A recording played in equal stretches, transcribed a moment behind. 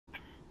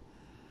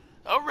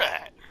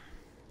Alright.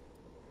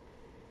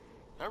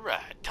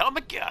 Alright,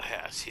 Atomic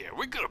Outhouse here.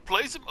 We're gonna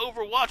play some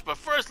Overwatch, but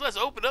first let's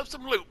open up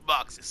some loot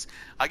boxes.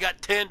 I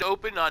got 10 to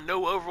open. I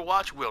know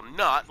Overwatch will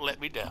not let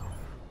me down.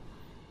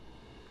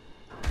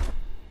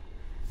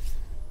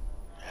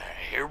 Alright,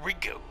 here we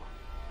go.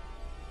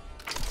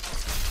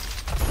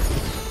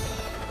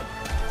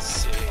 Let's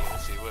see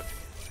what.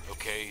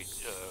 Okay,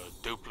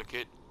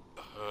 duplicate,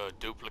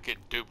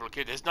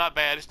 duplicate. It's not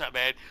bad, it's not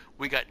bad.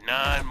 We got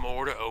 9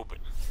 more to open.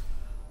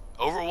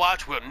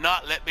 Overwatch will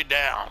not let me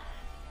down.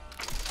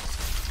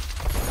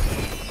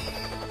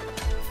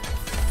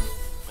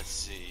 Let's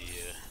see.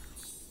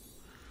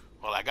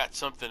 Well, I got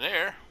something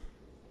there.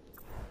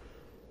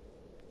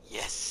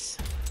 Yes.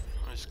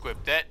 Let's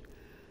equip that.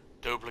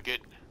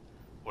 Duplicate.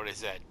 What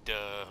is that?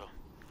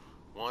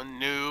 1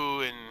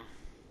 new and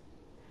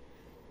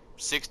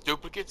 6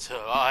 duplicates.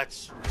 Oh,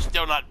 it's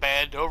still not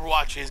bad.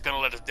 Overwatch is gonna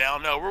let us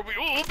down. No, we'll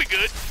be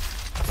good.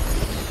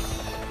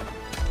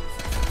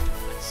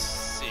 Let's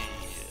see.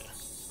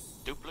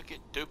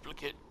 Duplicate.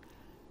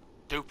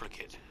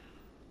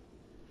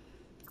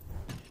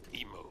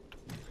 Emote.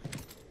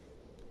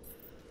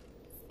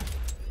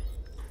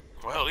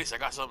 Well, at least I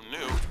got something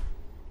new.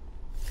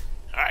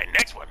 Alright,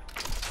 next one.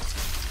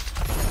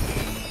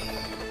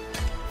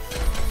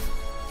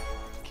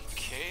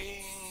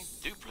 Okay,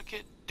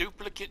 duplicate.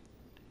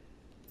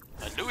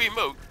 A new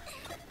emote.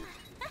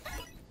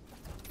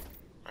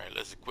 Alright,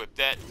 let's equip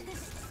that.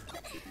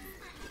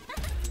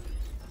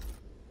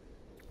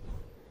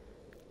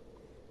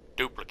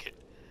 Duplicate.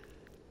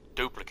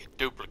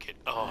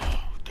 Oh,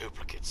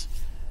 duplicates.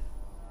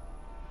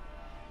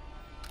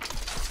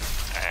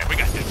 Alright, we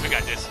got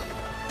this.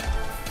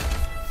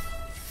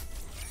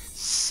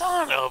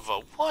 Son of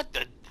a, what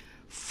the?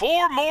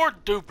 4 more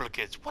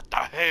duplicates. What the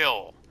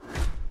hell?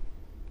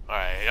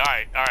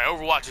 Alright.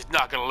 Overwatch is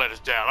not gonna let us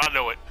down. I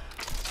know it.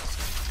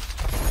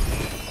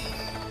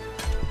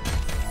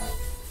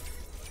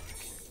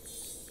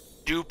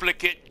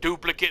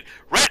 Duplicate.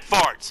 Rat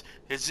farts.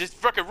 It's just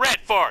frickin' rat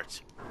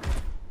farts.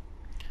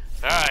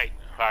 Alright,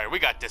 we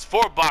got this.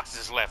 4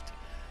 boxes left.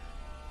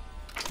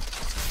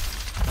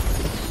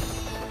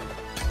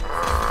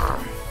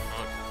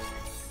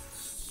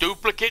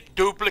 Duplicate.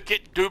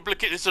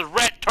 This is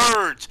rat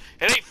turds.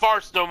 It ain't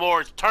farts no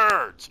more, it's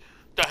turds.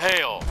 The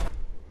hell?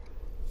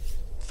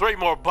 3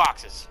 more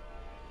boxes.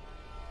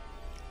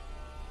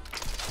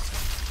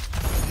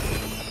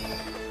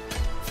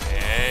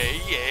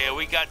 Yeah,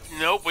 we got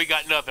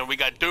nothing. We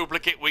got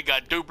duplicate.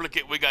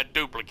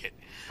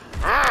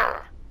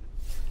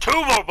 2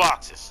 more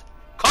boxes.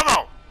 Come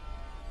on.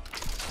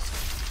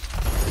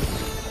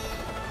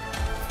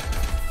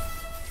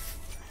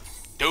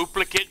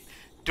 Duplicate.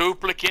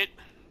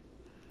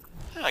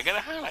 Oh, I got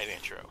a highlight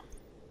intro.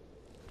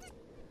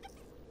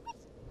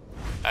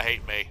 I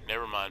hate May.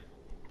 Never mind.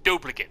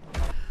 Duplicate.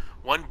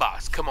 1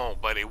 box. Come on,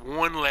 buddy.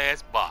 1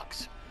 last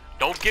box.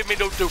 Don't give me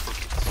no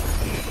duplicates.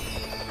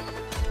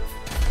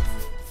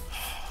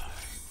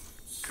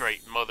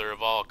 Great mother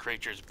of all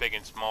creatures, big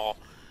and small.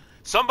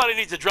 Somebody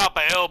needs to drop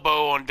an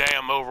elbow on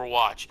damn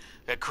Overwatch.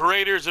 The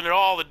creators and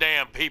all the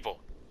damn people.